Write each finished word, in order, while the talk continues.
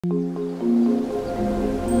Please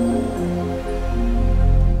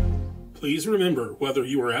remember, whether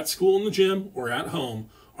you are at school, in the gym, or at home,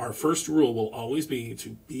 our first rule will always be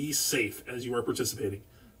to be safe as you are participating.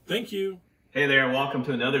 Thank you. Hey there, and welcome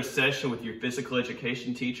to another session with your physical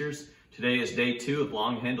education teachers. Today is day 2 of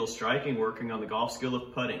long handle striking, working on the golf skill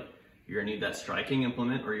of putting. You're going to need that striking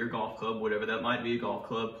implement or your golf club, whatever that might be, golf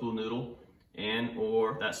club, pool noodle, and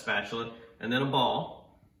or that spatula, and then a ball.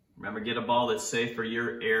 Remember, get a ball that's safe for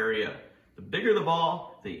your area. The bigger the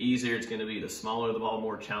ball, the easier it's going to be. The smaller the ball, the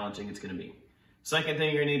more challenging it's going to be. Second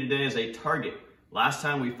thing you're going to need today is a target. Last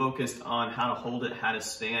time we focused on how to hold it, how to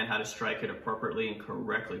stand, how to strike it appropriately and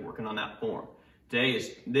correctly, working on that form. Today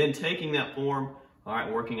is then taking that form, all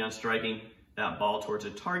right, working on striking that ball towards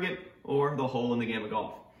a target or the hole in the game of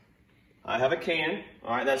golf. I have a can,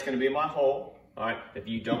 all right, that's going to be my hole. All right, if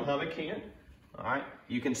you don't have a can, all right,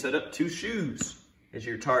 you can set up 2 shoes as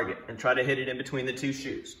your target and try to hit it in between the 2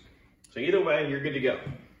 shoes. So either way, you're good to go.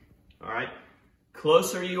 All right,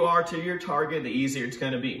 closer you are to your target, the easier it's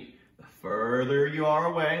going to be. The further you are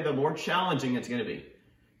away, the more challenging it's going to be.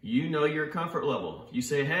 You know your comfort level. If you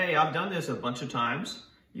say, hey, I've done this a bunch of times,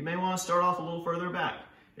 you may want to start off a little further back.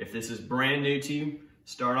 If this is brand new to you,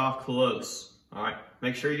 start off close. All right,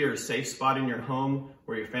 make sure you're a safe spot in your home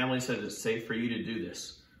where your family says it's safe for you to do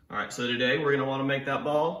this. All right, so today we're going to want to make that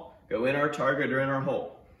ball go in our target or in our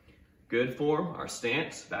hole. Good form, our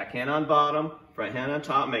stance, backhand on bottom, front hand on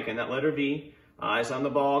top, making that letter V. Eyes on the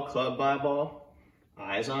ball, club by ball.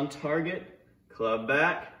 Eyes on target, club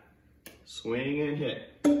back, swing and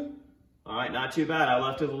hit. All right, not too bad. I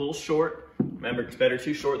left it a little short. Remember, it's better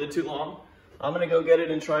too short than too long. I'm gonna go get it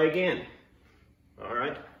and try again. All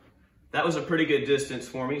right, that was a pretty good distance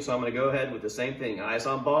for me, so I'm gonna go ahead with the same thing. Eyes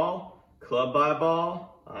on ball, club by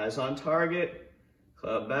ball, eyes on target,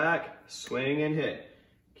 club back, swing and hit.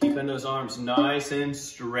 Keeping those arms nice and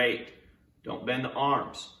straight. Don't bend the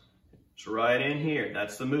arms. It's right in here.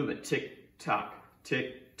 That's the movement. Tick, tock,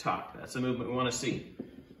 tick, tock. That's the movement we want to see.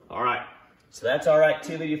 All right. So that's our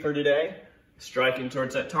activity for today. Striking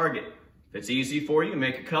towards that target. If it's easy for you,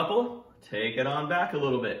 make a couple. Take it on back a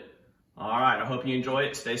little bit. All right. I hope you enjoy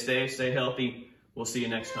it. Stay safe. Stay healthy. We'll see you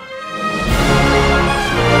next time.